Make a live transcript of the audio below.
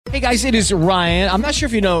Hey guys, it is Ryan. I'm not sure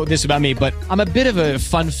if you know this about me, but I'm a bit of a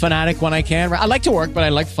fun fanatic when I can. I like to work, but I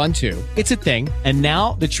like fun too. It's a thing. And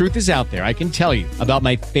now the truth is out there. I can tell you about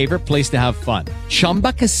my favorite place to have fun.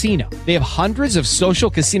 Chumba Casino. They have hundreds of social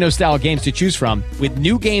casino style games to choose from with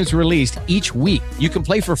new games released each week. You can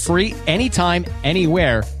play for free anytime,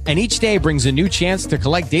 anywhere. And each day brings a new chance to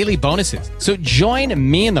collect daily bonuses. So join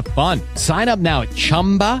me in the fun. Sign up now at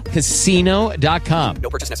ChumbaCasino.com. No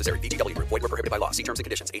purchase necessary. VGW. Void where prohibited by law. See terms and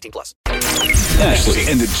conditions. 18+. Ashley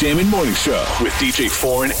and the Jammin' Morning Show with DJ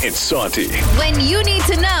Foreign and Santi. When you need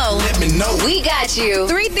to know, let me know. We got you.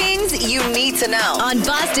 3 things you need to know on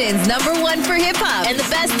Boston's #1 for hip hop and the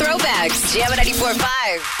best throwbacks. Jammin'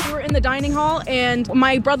 94.5. We were in the dining hall, and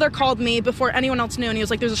my brother called me before anyone else knew, and he was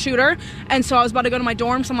like, "There's a shooter." And so I was about to go to my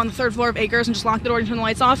dorm, so I'm on the 3rd floor of Acres, and just locked the door and turn the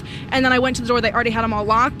lights off. And then I went to the door; they already had them all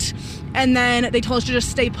locked. And then they told us to just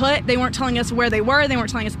stay put. They weren't telling us where they were. They weren't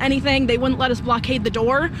telling us anything. They wouldn't let us blockade the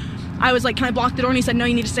door. I was like, "Can I block the door?" And he said, "No,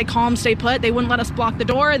 you need to stay calm, stay put." They wouldn't let us block the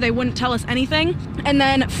door. They wouldn't tell us anything. And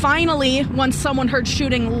then finally, once someone heard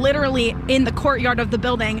shooting literally in the courtyard of the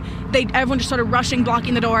building, everyone just started rushing,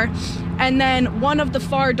 blocking the door. And then one of the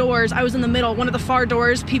far doors, I was in the middle, one of the far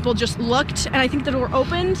doors, people just looked, and I think the door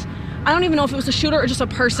opened. I don't even know if it was a shooter or just a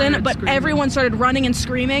person, but everyone started running and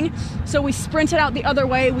screaming. So we sprinted out the other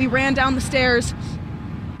way. We ran down the stairs.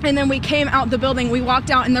 And then we came out the building, we walked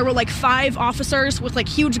out, and there were like 5 officers with like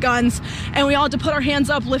huge guns, and we all had to put our hands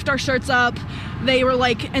up, lift our shirts up. They were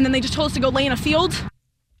like, and then they just told us to go lay in a field.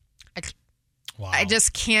 I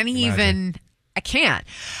just can't even. I can't.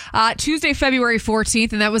 Tuesday, February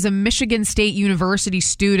 14th, and that was a Michigan State University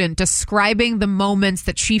student describing the moments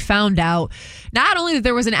that she found out not only that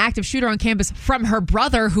there was an active shooter on campus from her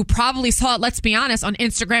brother, who probably saw it, let's be honest, on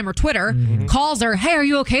Instagram or Twitter, calls her, "Hey, are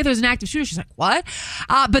you okay? There's an active shooter." She's like, "What?"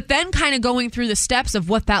 But then kind of going through the steps of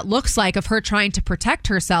what that looks like, of her trying to protect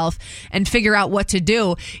herself and figure out what to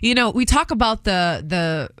do. You know, we talk about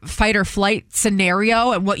the fight or flight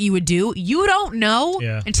scenario and what you would do. You don't know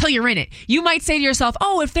until you're in it. You might say to yourself,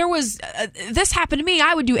 "Oh, if there was this happened to me,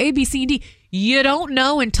 I would do A, B, C, and D." You don't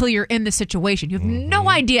know until you're in the situation. You have no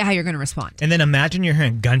idea how you're going to respond. And then imagine you're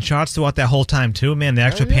hearing gunshots throughout that whole time too, man. The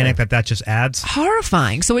extra panic that just adds.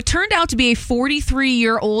 Horrifying. So it turned out to be a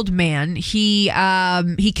 43-year-old man. He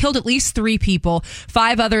killed at least 3 people.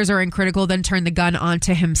 5 others are in critical, then turned the gun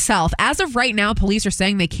onto himself. As of right now, police are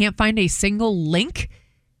saying they can't find a single link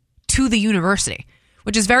to the university,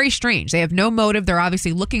 which is very strange. They have no motive. They're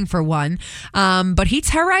obviously looking for one. But he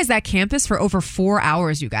terrorized that campus for over 4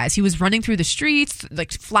 hours, you guys. He was running through the streets,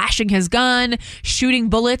 like flashing his gun, shooting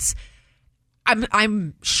bullets.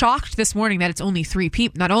 I'm shocked this morning that it's only 3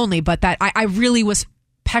 people. Not only, but that I really was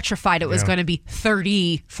petrified it was going to be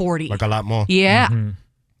 30, 40. Like a lot more. Yeah.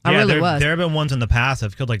 I really was. There have been ones in the past that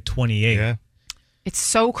have killed like 28. Yeah. It's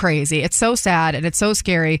so crazy. It's so sad, and it's so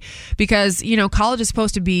scary because, you know, college is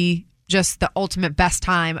supposed to be just the ultimate best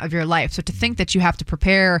time of your life. So to think that you have to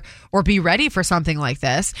prepare or be ready for something like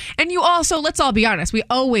this. And you also, let's all be honest, you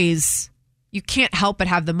can't help but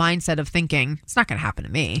have the mindset of thinking, it's not going to happen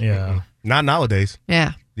to me. Yeah. Not nowadays.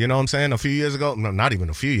 Yeah. You know what I'm saying? A few years ago, no, not even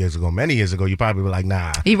a few years ago, many years ago, you probably were like,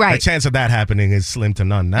 nah. Right. The chance of that happening is slim to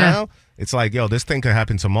none. Now, it's like, yo, this thing could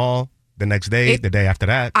happen tomorrow. The next day, the day after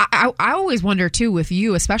that. I always wonder, too, with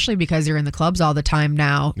you, especially because you're in the clubs all the time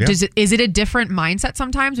now. Yeah. Is it a different mindset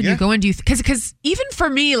sometimes when you go and do... Because even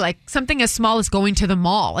for me, like, something as small as going to the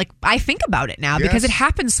mall, like, I think about it now because it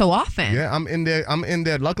happens so often. Yeah, I'm in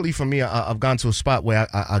there. Luckily for me, I've gone to a spot where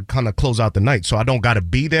I kind of close out the night, so I don't got to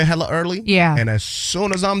be there hella early. Yeah. And as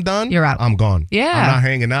soon as I'm done, you're out. I'm gone. Yeah. I'm not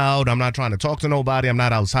hanging out. I'm not trying to talk to nobody. I'm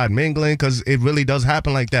not outside mingling, because it really does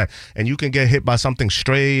happen like that. And you can get hit by something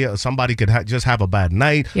stray. Somebody could just have a bad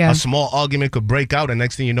night. Yeah. A small argument could break out, and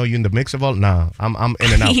next thing you know, you're in the mix of all. Nah, I'm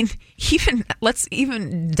in and out. Let's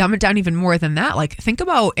even dumb it down even more than that. Like, think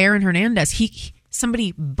about Aaron Hernandez.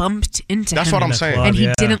 Somebody bumped into him. That's what I'm saying. And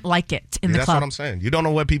he didn't like it in the club. That's what I'm saying. You don't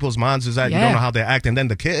know where people's minds is at. Yeah. You don't know how they act. And then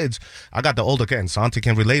the kids, I got the older kid, and Santi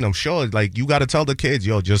can relate, I'm sure. Like, you got to tell the kids,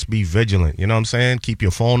 yo, just be vigilant. You know what I'm saying? Keep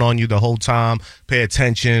your phone on you the whole time. Pay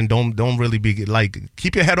attention. Don't really be, like,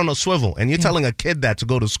 keep your head on a swivel. And you're telling a kid that to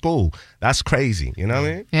go to school. That's crazy. You know what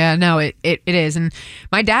I mean? Yeah, no, it is. And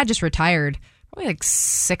my dad just retired probably like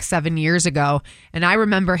 6-7 years ago, and I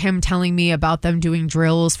remember him telling me about them doing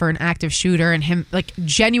drills for an active shooter, and him like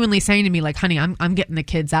genuinely saying to me, like, honey, I'm getting the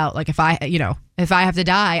kids out. Like, if I have to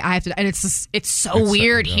die, I have to. And it's so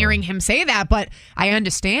weird hearing him say that, but I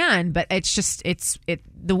understand. But it's just the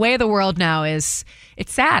way of the world now is,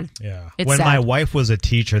 it's sad. Yeah. It's when sad. My wife was a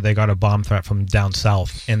teacher, they got a bomb threat from down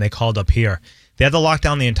south, and they called up here. They had to lock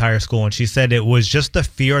down the entire school, and she said it was just the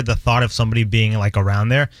fear, the thought of somebody being like around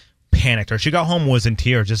there panicked her. She got home, was in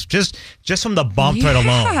tears, just from the bump threat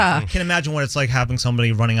alone. I can't imagine what it's like having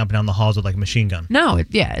somebody running up and down the halls with like a machine gun. No,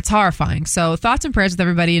 it's horrifying. So thoughts and prayers with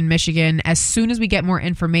everybody in Michigan. As soon as we get more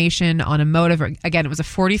information on a motive, again, it was a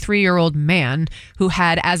 43-year-old man who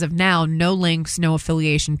had, as of now, no links, no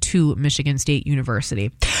affiliation to Michigan State University.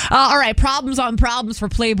 All right, problems on problems for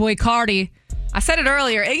Playboy Cardi. I said it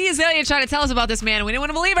earlier. Iggy Azalea tried to tell us about this man. We didn't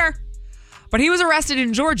want to believe her. But he was arrested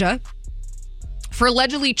in Georgia for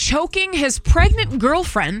allegedly choking his pregnant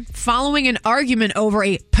girlfriend following an argument over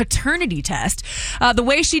a paternity test. The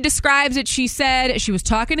way she describes it, she said she was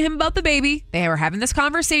talking to him about the baby. They were having this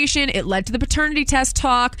conversation. It led to the paternity test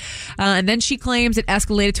talk. And then she claims it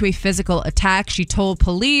escalated to a physical attack. She told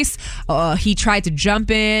police he tried to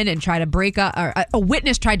jump in and try to break up, or a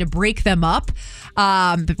witness tried to break them up.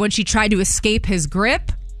 But when she tried to escape his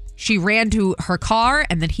grip, she ran to her car,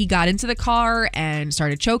 and then he got into the car and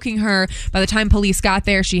started choking her. By the time police got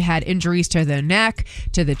there, she had injuries to the neck,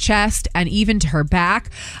 to the chest, and even to her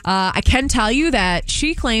back. I can tell you that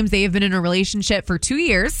she claims they have been in a relationship for 2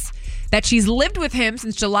 years, that she's lived with him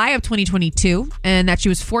since July of 2022, and that she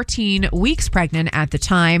was 14 weeks pregnant at the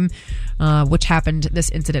time,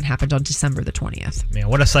 this incident happened on December the 20th. Man,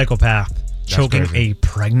 what a psychopath. Choking a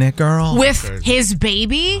pregnant girl? With his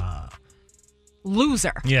baby?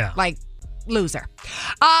 Loser. Yeah. Like, loser.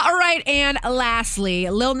 All right, and lastly,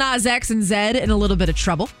 Lil Nas X and Zed in a little bit of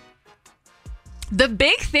trouble. The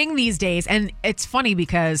big thing these days, and it's funny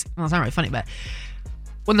because, well, it's not really funny, but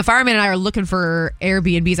when the fireman and I are looking for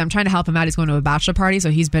Airbnbs, I'm trying to help him out. He's going to a bachelor party, so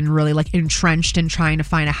he's been really like entrenched in trying to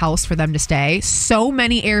find a house for them to stay. So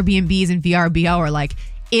many Airbnbs and VRBO are like,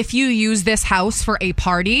 if you use this house for a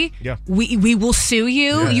party, we will sue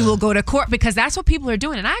you. You will go to court, because that's what people are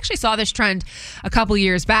doing. And I actually saw this trend a couple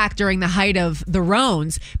years back during the height of the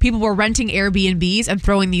Rones. People were renting Airbnbs and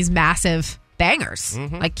throwing these massive bangers,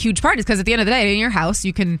 like huge parties. Because at the end of the day, in your house,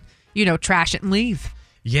 you can, trash it and leave.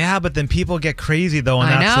 Yeah, but then people get crazy, though, and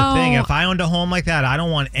that's the thing. If I owned a home like that, I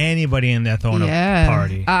don't want anybody in there throwing a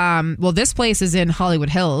party. Well, this place is in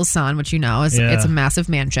Hollywood Hills, son, which it's a massive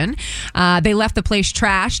mansion. They left the place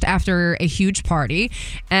trashed after a huge party,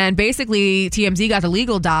 and basically TMZ got the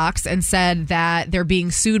legal docs and said that they're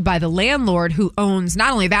being sued by the landlord who owns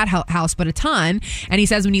not only that house, but a ton. And he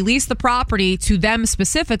says when he leased the property to them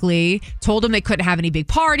specifically, told them they couldn't have any big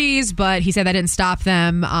parties, but he said that didn't stop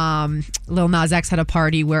them. Lil Nas X had a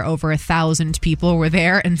party where over 1,000 people were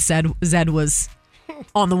there, and Zed was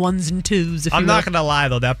on the ones and twos. I'm not going to lie,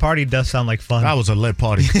 though. That party does sound like fun. That was a lit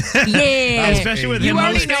party. Yeah. Especially with you him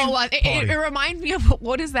already hosting. know what. It reminds me of,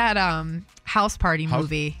 what is that house party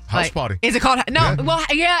movie? House Party. Is it called? No. Yeah. Well,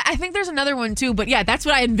 yeah, I think there's another one, too. But yeah, that's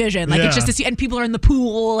what I envision. Like, it's just to see, and people are in the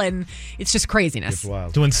pool, and it's just craziness. It's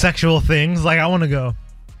wild. Doing sexual things. Like, I want to go.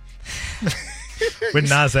 With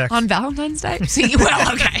Nas X. On Valentine's Day? See,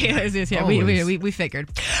 well, okay. Yeah, we figured.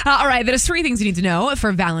 All right, there's 3 things you need to know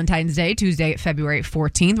for Valentine's Day, Tuesday, February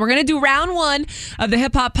 14th. We're going to do round 1 of the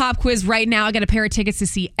Hip Hop Pop Quiz right now. I got a pair of tickets to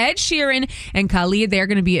see Ed Sheeran and Khalid. They're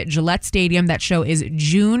going to be at Gillette Stadium. That show is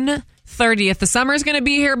June 30th. The summer's going to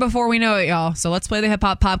be here before we know it, y'all. So let's play the Hip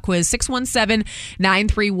Hop Pop Quiz.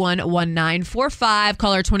 617-931-1945.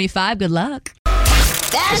 Caller 25. Good luck.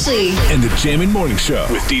 Ashley. And the Jammin' Morning Show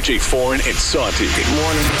with DJ Foreign and Santi. Good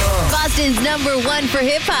morning. Boston's #1 for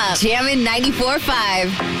hip hop. Jammin'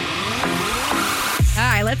 94.5. All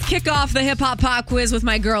right, let's kick off the Hip Hop Pop Quiz with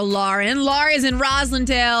my girl Lauren. Laura is in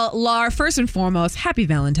Roslindale. Laura, first and foremost, happy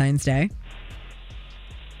Valentine's Day.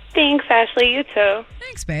 Thanks, Ashley. You too.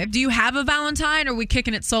 Thanks, babe. Do you have a Valentine, or are we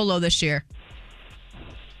kicking it solo this year?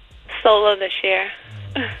 Solo this year.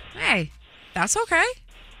 Hey, that's okay.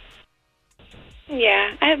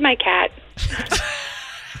 Yeah, I have my cat.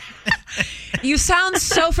 You sound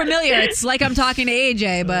so familiar. It's like I'm talking to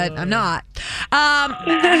AJ, but I'm not.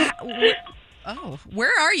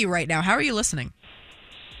 Where are you right now? How are you listening?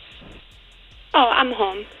 Oh, I'm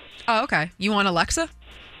home. Oh, okay. You on Alexa?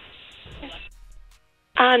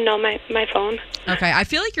 No, my phone. Okay, I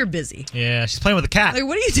feel like you're busy. Yeah, she's playing with a cat. Like,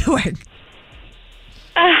 what are you doing?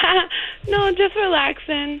 No, just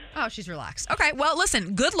relaxing. Oh, she's relaxed. Okay, well,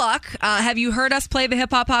 listen, good luck. Have you heard us play the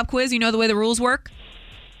Hip Hop Pop Quiz? You know the way the rules work?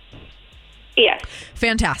 Yes.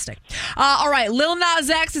 Fantastic. All right, Lil Nas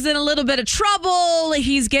X is in a little bit of trouble.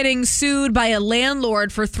 He's getting sued by a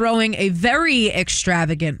landlord for throwing a very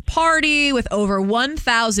extravagant party with over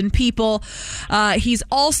 1,000 people. He's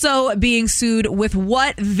also being sued with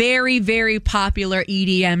what very, very popular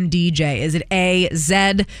EDM DJ? Is it A,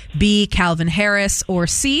 Zed, B, Calvin Harris, or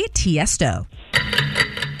C, Tiesto?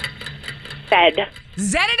 Zed.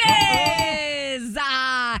 Zed it is! is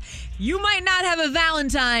you might not have a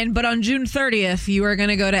Valentine, but on June 30th, you are going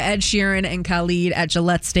to go to Ed Sheeran and Khalid at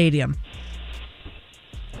Gillette Stadium.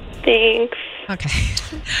 Thanks. Okay.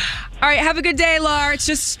 All right, have a good day, Laura. It's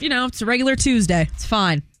just, it's a regular Tuesday. It's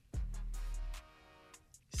fine.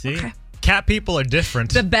 See? Okay. Cat people are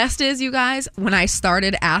different. The best is, you guys, when I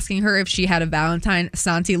started asking her if she had a Valentine,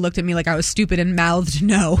 Santi looked at me like I was stupid and mouthed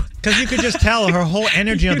no. Because you could just tell her whole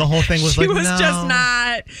energy on the whole thing was she like, was no. just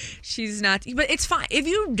not. She's not. But it's fine. If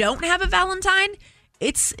you don't have a Valentine,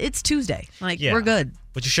 it's Tuesday. Yeah. We're good.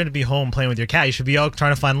 But you shouldn't be home playing with your cat. You should be out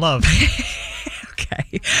trying to find love.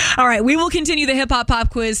 Okay. All right. We will continue the Hip Hop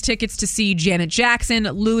Pop Quiz. Tickets to see Janet Jackson,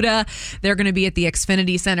 Luda. They're going to be at the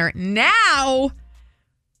Xfinity Center. Now,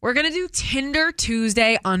 we're going to do Tinder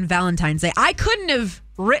Tuesday on Valentine's Day. I couldn't have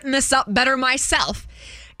written this up better myself.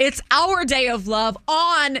 It's our day of love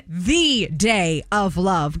on the day of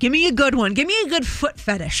love. Give me a good one. Give me a good foot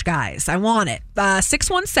fetish, guys. I want it.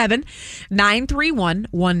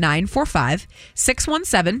 617-931-1945.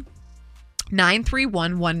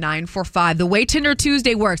 617-931-1945. The way Tinder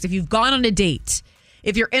Tuesday works, if you've gone on a date,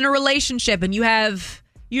 if you're in a relationship and you have,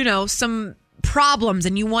 some problems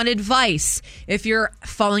and you want advice, if you're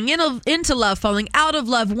falling into love, falling out of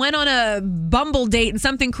love, went on a Bumble date and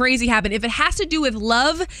something crazy happened, if it has to do with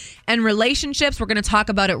love and relationships, we're going to talk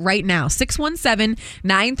about it right now.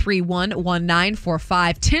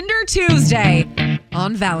 617-931-1945. Tinder Tuesday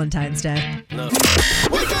on Valentine's Day.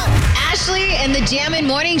 Ashley and the Jammin'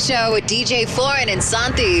 Morning Show with DJ Foreign and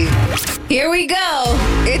Santi. Here we go.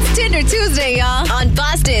 It's Tinder Tuesday, y'all, on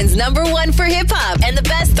Boston's #1 for hip-hop and the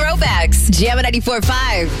best throwbacks. Jammin'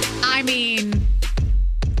 94.5. I mean,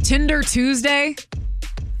 Tinder Tuesday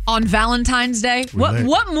on Valentine's Day.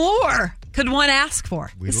 What more could one ask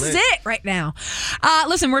for? This is it right now.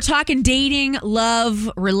 Listen, we're talking dating,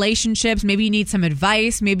 love, relationships. Maybe you need some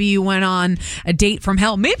advice. Maybe you went on a date from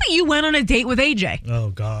hell. Maybe you went on a date with AJ. Oh,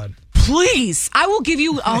 God. Please, I will give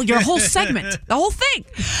you your whole segment, the whole thing.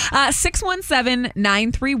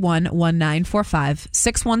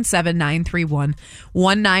 617-931-1945.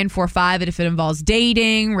 617-931-1945. And if it involves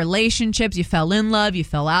dating, relationships, you fell in love, you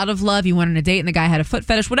fell out of love, you went on a date and the guy had a foot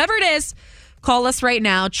fetish, whatever it is, call us right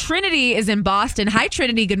now. Trinity is in Boston. Hi,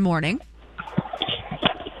 Trinity. Good morning.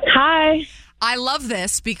 Hi. I love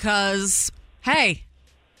this because, hey,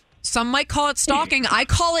 some might call it stalking. I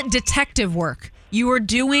call it detective work. You were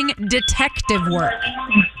doing detective work.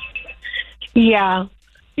 Yeah,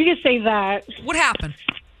 you could say that. What happened?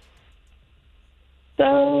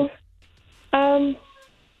 So,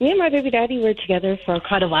 me and my baby daddy were together for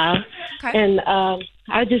quite a while. Okay. And I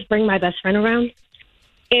would just bring my best friend around.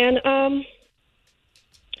 And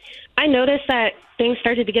I noticed that things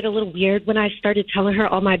started to get a little weird when I started telling her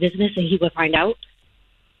all my business and he would find out.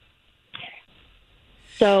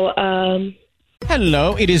 So,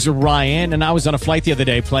 Hello, it is Ryan, and I was on a flight the other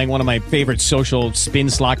day playing one of my favorite social spin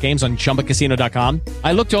slot games on ChumbaCasino.com.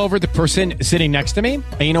 I looked over at the person sitting next to me,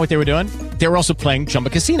 and you know what they were doing? They were also playing Chumba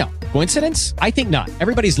Casino. Coincidence? I think not.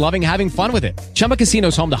 Everybody's loving having fun with it. Chumba Casino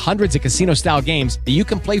is home to hundreds of casino-style games that you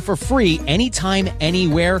can play for free anytime,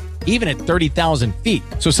 anywhere, even at 30,000 feet.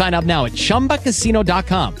 So sign up now at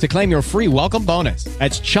ChumbaCasino.com to claim your free welcome bonus.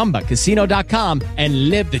 That's ChumbaCasino.com and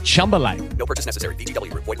live the Chumba life. No purchase necessary.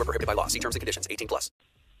 VGW. Void where prohibited by law. See terms and conditions. 18+.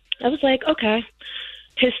 I was like, okay.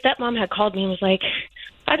 His stepmom had called me and was like,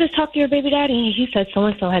 I just talked to your baby daddy, and he said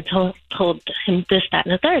so-and-so had told him this, that,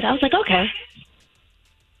 and the third. I was like, okay.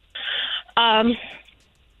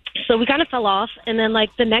 So we kind of fell off, and then,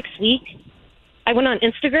 the next week, I went on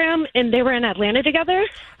Instagram, and they were in Atlanta together.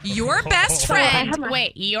 Your best friend,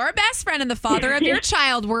 your best friend and the father of your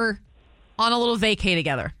child were on a little vacay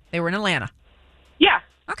together. They were in Atlanta. Yeah.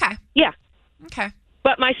 Okay. Yeah. Okay.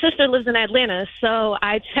 But my sister lives in Atlanta, so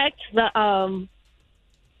I checked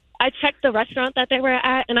the restaurant that they were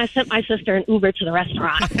at, and I sent my sister an Uber to the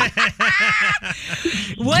restaurant.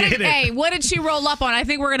 What did she roll up on? I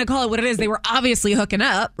think we're going to call it what it is. They were obviously hooking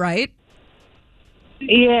up, right?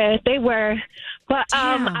 Yeah, they were. But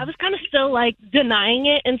I was kind of still, denying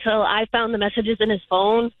it until I found the messages in his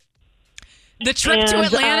phone. The trip to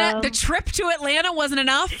Atlanta wasn't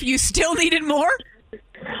enough? You still needed more?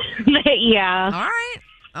 Yeah.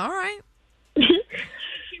 All right.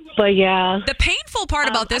 But yeah. The painful part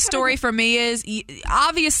about this story for me is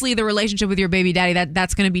obviously the relationship with your baby daddy,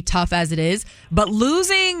 that's going to be tough as it is. But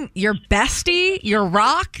losing your bestie, your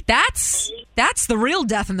rock, that's the real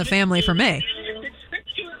death in the family for me.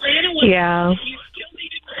 Yeah.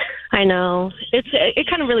 I know. It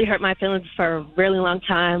kind of really hurt my feelings for a really long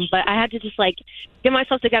time, but I had to just get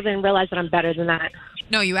myself together and realize that I'm better than that.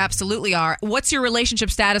 No, you absolutely are. What's your relationship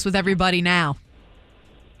status with everybody now?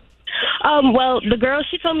 Well, the girl,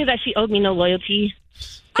 she told me that she owed me no loyalty.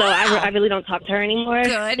 So I really don't talk to her anymore.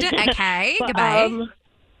 Good. Okay. But, Goodbye.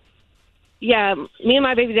 Yeah, me and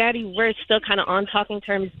my baby daddy, we're still kind of on talking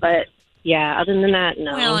terms, but yeah, other than that,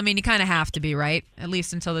 no. Well, I mean, you kind of have to be, right? At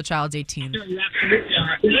least until the child's 18.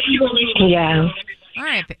 Yeah. All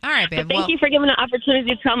right, babe. Thank you for giving the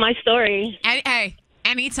opportunity to tell my story. Hey,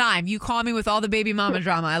 anytime. You call me with all the baby mama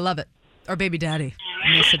drama. I love it. Or baby daddy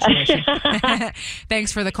in this situation.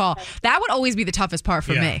 Thanks for the call. That would always be the toughest part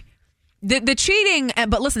for me. The cheating,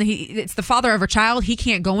 but listen, it's the father of her child. He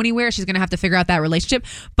can't go anywhere. She's going to have to figure out that relationship.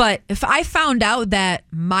 But if I found out that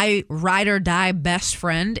my ride or die best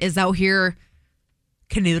friend is out here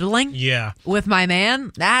canoodling with my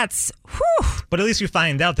man, that's whew. But at least you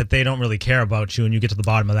find out that they don't really care about you and you get to the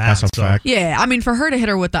bottom of that. That's a fact. Yeah, I mean, for her to hit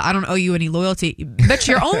her with the I don't owe you any loyalty, but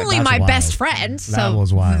you're only my wild. best friend. So that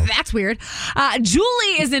was wild. That's weird.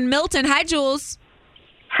 Julie is in Milton. Hi, Jules.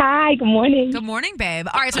 Hi, good morning. Good morning, babe.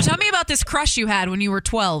 All right, so tell me about this crush you had when you were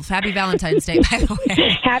 12. Happy Valentine's Day, by the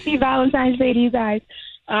way. Happy Valentine's Day to you guys.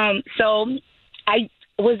 So I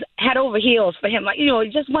was head over heels for him. Like, you know,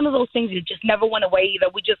 just one of those things that just never went away either.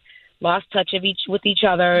 We just lost touch with each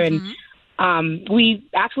other, and we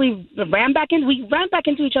actually ran back into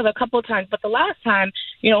each other a couple of times. But the last time,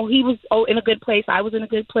 you know, he was in a good place. I was in a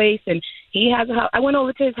good place, and he has a house. I went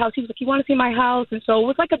over to his house. He was like, "You want to see my house?" And so it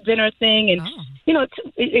was like a dinner thing, and you know,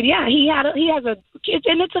 he has a kid,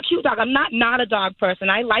 and it's a cute dog. I'm not a dog person.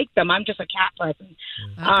 I like them. I'm just a cat person.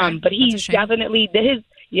 Okay. But he's definitely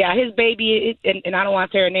his baby, and I don't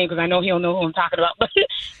want to say her name because I know he'll know who I'm talking about. But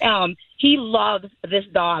he loves this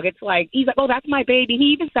dog. It's like he's like, "Oh, that's my baby." He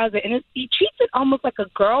even says it, and he treats it almost like a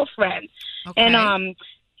girlfriend. Okay. And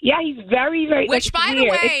he's very, very. Which, like, by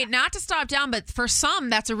weird. the way, not to stop down, but for some,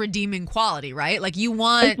 that's a redeeming quality, right? Like you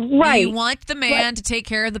want the man to take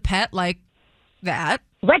care of the pet like that,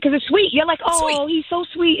 right? Because it's sweet. You're like, sweet. He's so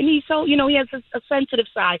sweet, and he's so, you know, he has a sensitive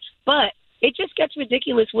side, but. It just gets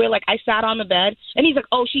ridiculous where, like, I sat on the bed, and he's like,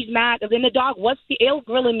 "Oh, she's mad." And then the dog was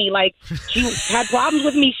grilling me. Like, she had problems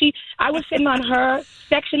with me. I was sitting on her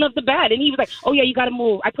section of the bed, and he was like, "Oh, yeah, you got to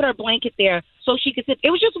move." I put her blanket there so she could sit. It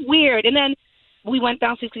was just weird. And then we went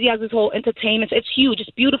downstairs because he has this whole entertainment. It's huge. It's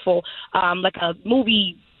beautiful, like a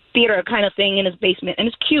movie theater kind of thing in his basement. And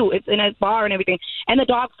it's cute. It's in a bar and everything. And the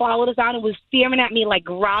dog followed us out and was staring at me, like,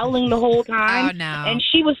 growling the whole time. Oh, no. And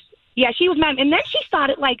she was mad. And then she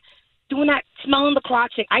started, like, doing that, smelling the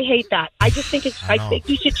crotching. I hate that. I just think I think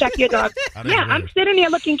you should check your dog. I'm sitting there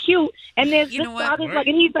looking cute, and there's this dog is like,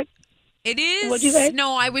 and he's like, it is. What'd you say?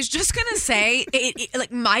 No, I was just gonna say,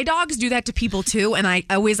 like my dogs do that to people too, and I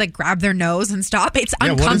always like grab their nose and stop. It's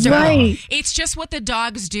uncomfortable. It's just what the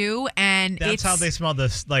dogs do, and that's how they smell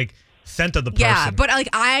this like scent of the person. Yeah, but like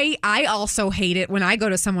I also hate it when I go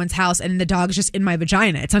to someone's house and the dog's just in my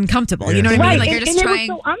vagina. It's uncomfortable. You know what I mean? Like you're just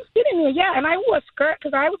trying. I'm sitting here, and I wore a skirt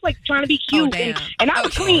because I was like trying to be cute, and I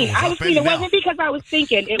was clean. I was clean. It wasn't because I was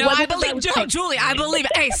thinking. I believe Julie. I believe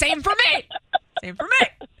it. Hey, same for me. Same for me.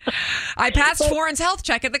 I passed Foreign's health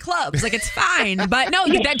check at the clubs. Like, it's fine. But no,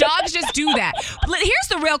 that dogs just do that. Here's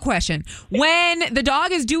the real question. When the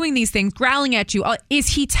dog is doing these things, growling at you, is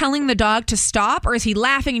he telling the dog to stop, or is he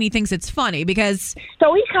laughing and he thinks it's funny? Because...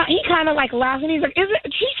 So he kind of like laughs, and he's like,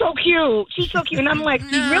 she's so cute. She's so cute. And I'm like,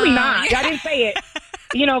 she's really not. I didn't say it.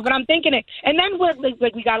 You know, but I'm thinking it. And then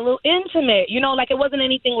we got a little intimate. You know, like it wasn't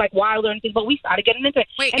anything like wild or anything, but we started getting into it.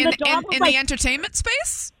 Wait, and in the entertainment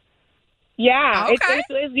space? Yeah. Okay.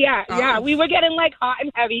 Yeah. We were getting like hot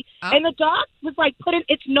and heavy. And the dog was like putting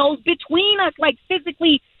its nose between us, like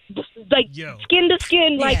physically, like skin to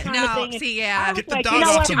skin, like kind of thing. See, I was Get the like, dog you know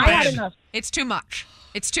off what? the I had bed. enough. It's too much.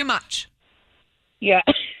 It's too much. Yeah.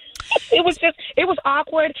 It was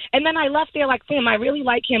awkward. And then I left there like, damn, I really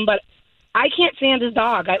like him, but I can't stand his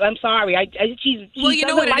dog. I'm sorry. Well, you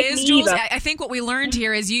know what it is, Jules? I think what we learned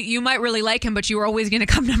here is you might really like him, but you were always going to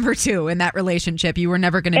come number 2 in that relationship. You were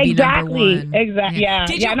never going to be number 1. Exactly.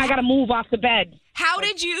 Yeah. And I got to move off the bed. How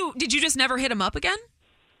did you just never hit him up again?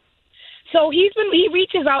 So he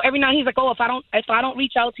reaches out every now. He's like, "Oh, if I don't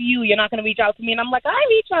reach out to you, you're not going to reach out to me." And I'm like, "I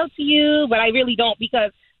reach out to you, but I really don't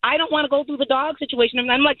because I don't want to go through the dog situation." And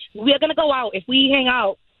I'm like, "We're going to go out. If we hang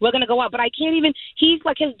out, we're going to go out." But I can't even. He's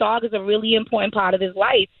like, his dog is a really important part of his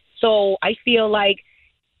life. So I feel like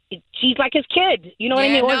she's like his kid. You know what I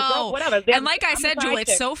mean? Or whatever. And like I said, Julie,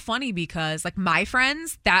 it's so funny because like my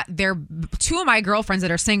friends, they're 2 of my girlfriends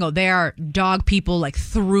that are single, they are dog people like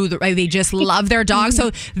they just love their dog.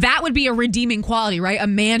 So that would be a redeeming quality, right? A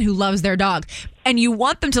man who loves their dog. And you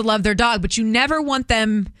want them to love their dog, but you never want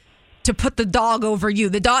them to put the dog over you.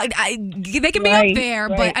 The dog, they can be Right, up there,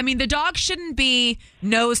 right. but I mean, the dog shouldn't be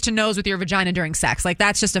nose to nose with your vagina during sex. Like,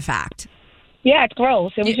 that's just a fact. Yeah, it's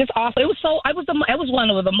gross. It was just awful. It was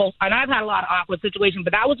one of the most, and I've had a lot of awkward situations,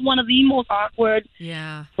 but that was one of the most awkward,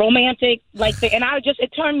 romantic, and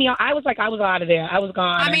it turned me on. I was out of there. I was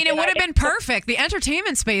gone. I mean, it would have been perfect. The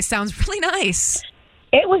entertainment space sounds really nice.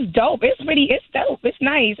 It was dope. It's dope. It's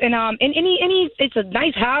nice. And it's a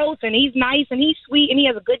nice house, and he's nice, and he's sweet, and he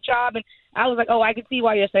has a good job. And I was like, oh, I can see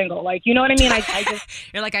why you're single. Like, you know what I mean? I just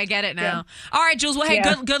You're like, I get it now. Yeah. All right, Jules. Well, hey,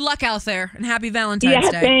 good luck out there, and happy Valentine's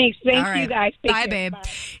Day. Thanks. Thank All you right. guys. Take Bye, care. babe. Bye.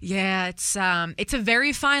 Yeah, it's a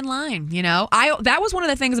very fine line. You know, that was one of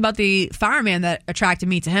the things about the fireman that attracted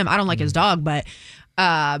me to him. I don't like his dog, but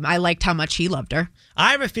I liked how much he loved her.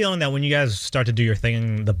 I have a feeling that when you guys start to do your thing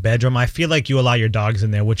in the bedroom, I feel like you allow your dogs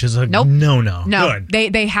in there, which is a Nope. no. No, Good.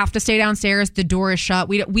 they have to stay downstairs. The door is shut.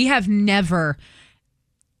 We have never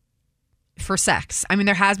for sex. I mean,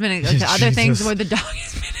 there has been other things where the dog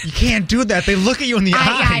has been. You can't do that. They look at you in the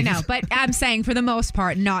eye. I know, but I'm saying for the most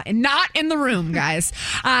part, not in the room, guys.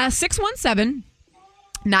 617-931-1945.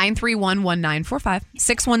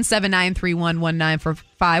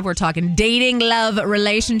 617-931-1945. We're talking dating, love,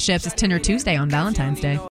 relationships. It's Tinder Tuesday on Valentine's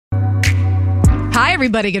Day. Hi,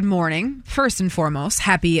 everybody. Good morning. First and foremost,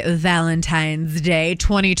 happy Valentine's Day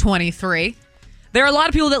 2023. There are a lot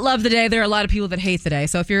of people that love the day. There are a lot of people that hate the day.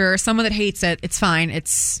 So if you're someone that hates it, it's fine.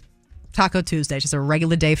 It's Taco Tuesday. It's just a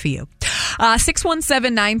regular day for you.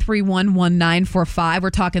 617-931-1945. We're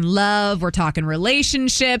talking love. We're talking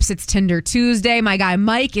relationships. It's Tinder Tuesday. My guy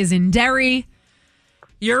Mike is in Derry.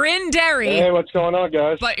 You're in Derry. Hey, what's going on,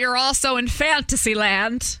 guys? But you're also in fantasy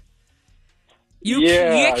land. You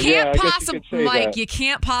I can't guess you possibly, could say Mike, that. you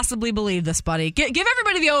can't possibly believe this, buddy. Give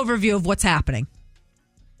everybody the overview of what's happening.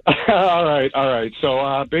 All right.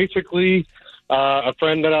 So basically, a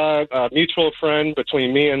mutual friend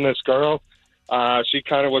between me and this girl, she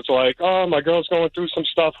kind of was like, oh, my girl's going through some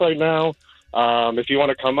stuff right now. If you want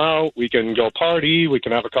to come out, we can go party. We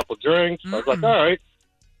can have a couple drinks. I was like, all right.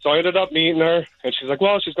 So I ended up meeting her, and she's like,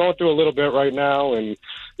 well, she's going through a little bit right now, and,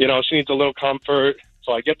 she needs a little comfort.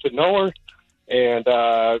 So I get to know her. And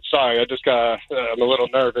sorry, I'm a little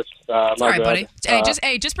nervous. All right, buddy.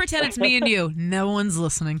 Just pretend it's me and you. No one's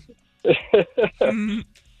listening.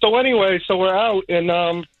 So anyway, we're out,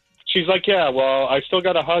 and she's like, yeah, well, I still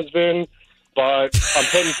got a husband, but I'm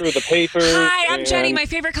putting through the papers. Hi, I'm Jenny. My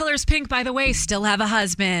favorite color is pink, by the way. Still have a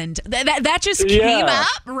husband. That just came up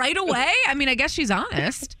right away. I mean, I guess she's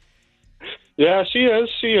honest. Yeah, she is.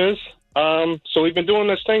 So we've been doing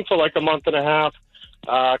this thing for like a month and a half.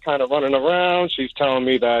 Kind of running around. She's telling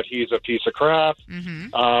me that he's a piece of crap.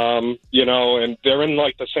 And they're in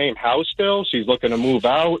like the same house still. She's looking to move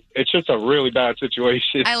out. It's just a really bad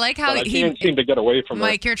situation. I like how I can't seem to get away from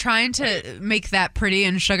Mike, you're trying to make that pretty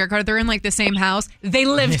and sugarcoat. They're in like the same house. They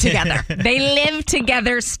live together. They live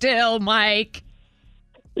together still, Mike.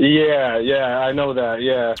 Yeah, I know that.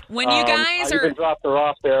 Yeah. When you guys I even dropped her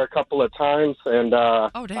off there a couple of times, and I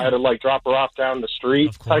had to like drop her off down the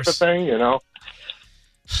street type of thing.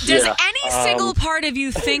 Does any single part of you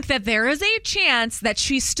think that there is a chance that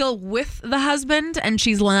she's still with the husband and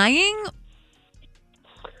she's lying?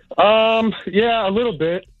 Yeah, a little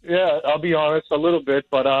bit. Yeah, I'll be honest, a little bit.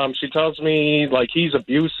 But she tells me like he's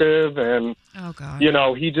abusive, and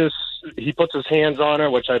he puts his hands on her,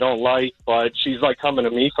 which I don't like. But she's like coming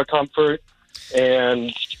to me for comfort.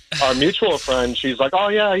 And our mutual friend, she's like, oh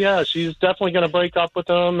yeah, she's definitely gonna break up with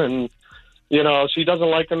him, and she doesn't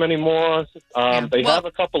like him anymore. They have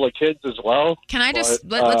a couple of kids as well. Can I just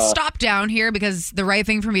let's stop down here, because the right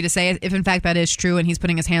thing for me to say, if in fact that is true and he's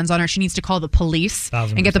putting his hands on her, she needs to call the police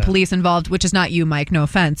 1,000%. and get the police involved, which is not you, Mike. No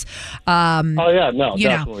offense.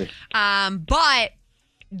 Definitely. But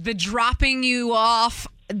the dropping you off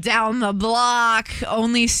down the block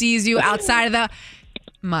only sees you outside of the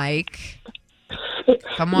Mike.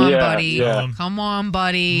 Come on, buddy. Yeah. Come on,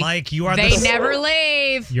 buddy. Mike, you are They never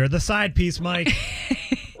leave. You're the side piece, Mike.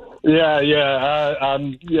 I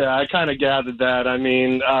kind of gathered that. I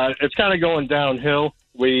mean, it's kind of going downhill.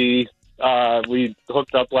 We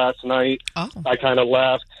hooked up last night. Oh. I kind of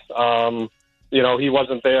left. He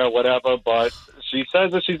wasn't there, whatever, but she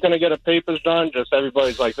says that she's going to get her papers done. Just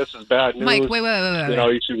everybody's like, this is bad news. Mike, wait.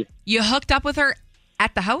 You hooked up with her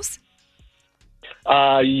at the house?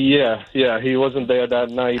 He wasn't there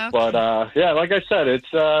that night, but like I said,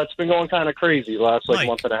 it's been going kind of crazy the last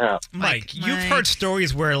month and a half. Mike, you've heard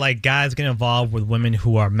stories where like guys get involved with women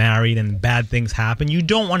who are married and bad things happen. You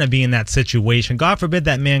don't want to be in that situation. God forbid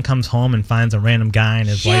that man comes home and finds a random guy in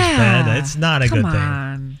his wife's bed. It's not a good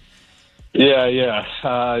thing. Yeah.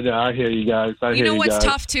 I hear you guys. You know what's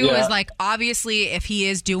tough, too, is, like, obviously, if he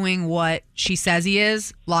is doing what she says he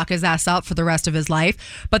is, lock his ass up for the rest of his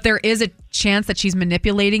life. But there is a chance that she's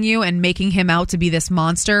manipulating you and making him out to be this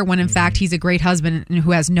monster when, in fact, he's a great husband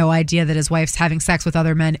who has no idea that his wife's having sex with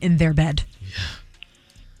other men in their bed.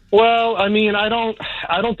 Well, I mean, I don't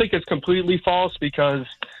think it's completely false because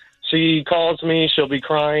she calls me, she'll be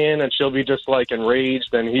crying, and she'll be just, like,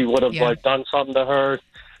 enraged, and he would have, like, done something to her.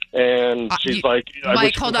 And she's like,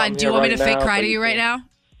 Mike, hold on. Do you want me to fake cry to you right now?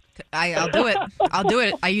 I'll do it. I'll do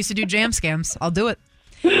it. I used to do jam scams. I'll do it.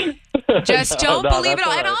 Just don't believe it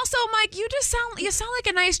all. And also, Mike, you sound like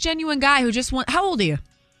a nice, genuine guy who just how old are you?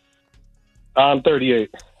 I'm 38.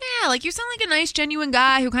 Yeah, like you sound like a nice, genuine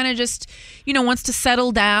guy who kind of just, wants to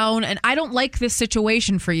settle down. And I don't like this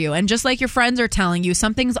situation for you. And just like your friends are telling you,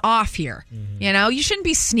 something's off here. Mm-hmm. You shouldn't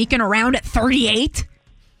be sneaking around at 38.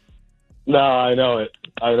 No, I know it.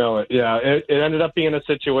 Yeah, it ended up being a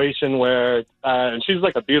situation where, and she's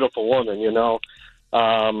like a beautiful woman,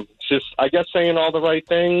 just, I guess, saying all the right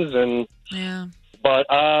things. And yeah. But,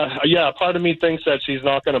 part of me thinks that she's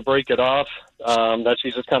not going to break it off, that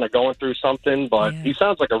she's just kind of going through something. But he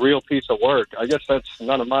sounds like a real piece of work. I guess that's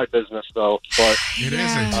none of my business, though. But it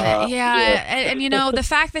isn't. And the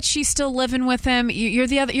fact that she's still living with him, you're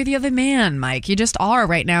the other man, Mike. You just are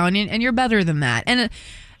right now, and you're better than that. And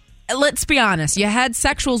let's be honest. You had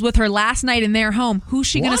sexuals with her last night in their home. Who's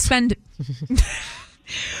she going to spend?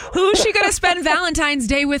 Who's she going to spend Valentine's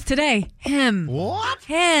Day with today? Him. What?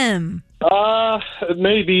 Him.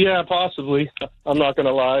 Maybe, yeah, possibly. I'm not going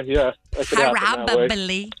to lie. Yeah, that could happen that way.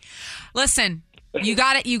 Probably. Listen, you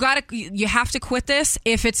have to quit this.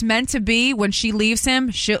 If it's meant to be, when she leaves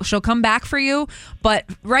him, she'll come back for you. But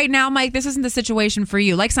right now, Mike, this isn't the situation for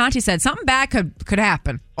you. Like Santi said, something bad could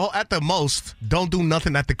happen. Oh, at the most, don't do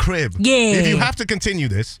nothing at the crib. Yeah. If you have to continue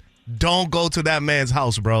this, don't go to that man's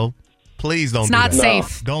house, bro. Please don't do that. It's not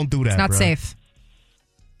safe. No. Don't do that, It's not bro. safe.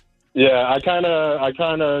 Yeah, I kind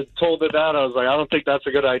of told her that. I was like, I don't think that's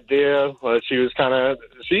a good idea. But she was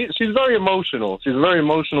she's very emotional. She's a very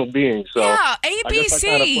emotional being. So yeah, ABC. I guess I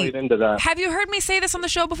kind of played into that. Have you heard me say this on the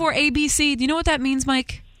show before? ABC. Do you know what that means,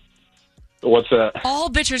 Mike? What's that? All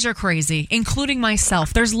bitches are crazy, including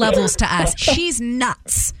myself. There's levels to us. She's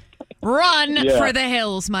nuts. Run for the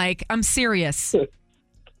hills, Mike. I'm serious.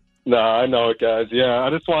 No, I know it, guys. Yeah,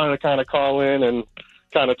 I just wanted to kind of call in and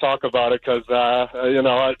kind of talk about it because,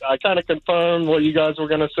 I kind of confirmed what you guys were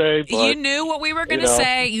going to say. But, you knew what we were going to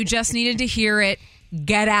say. You just needed to hear it.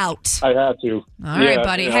 Get out. I had to. All right,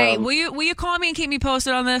 buddy. Hey, will you call me and keep me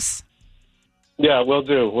posted on this? Yeah, we'll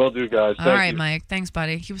do. We'll do, guys. All right, Mike. Thanks,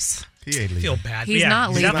 buddy. He ain't leaving. Feel bad. He's not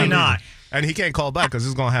leaving. Definitely not. And he can't call back because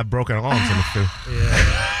he's going to have broken arms in the field.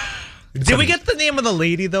 Yeah. Did we get the name of the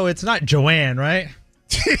lady, though? It's not Joanne, right?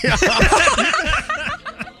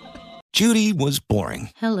 Judy was boring.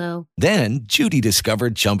 Hello. Then Judy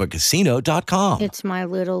discovered ChumbaCasino.com. It's my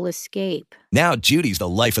little escape. Now Judy's the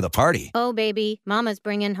life of the party. Oh, baby, mama's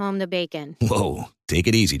bringing home the bacon. Whoa, take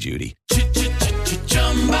it easy, Judy.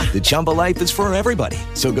 The Chumba life is for everybody.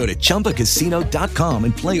 So go to ChumbaCasino.com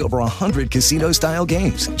and play over 100 casino-style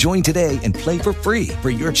games. Join today and play for free for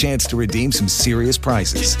your chance to redeem some serious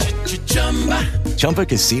prizes.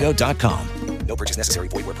 ChumbaCasino.com. No purchase necessary.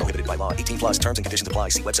 Void where prohibited by law. 18+ terms and conditions apply.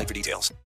 See website for details.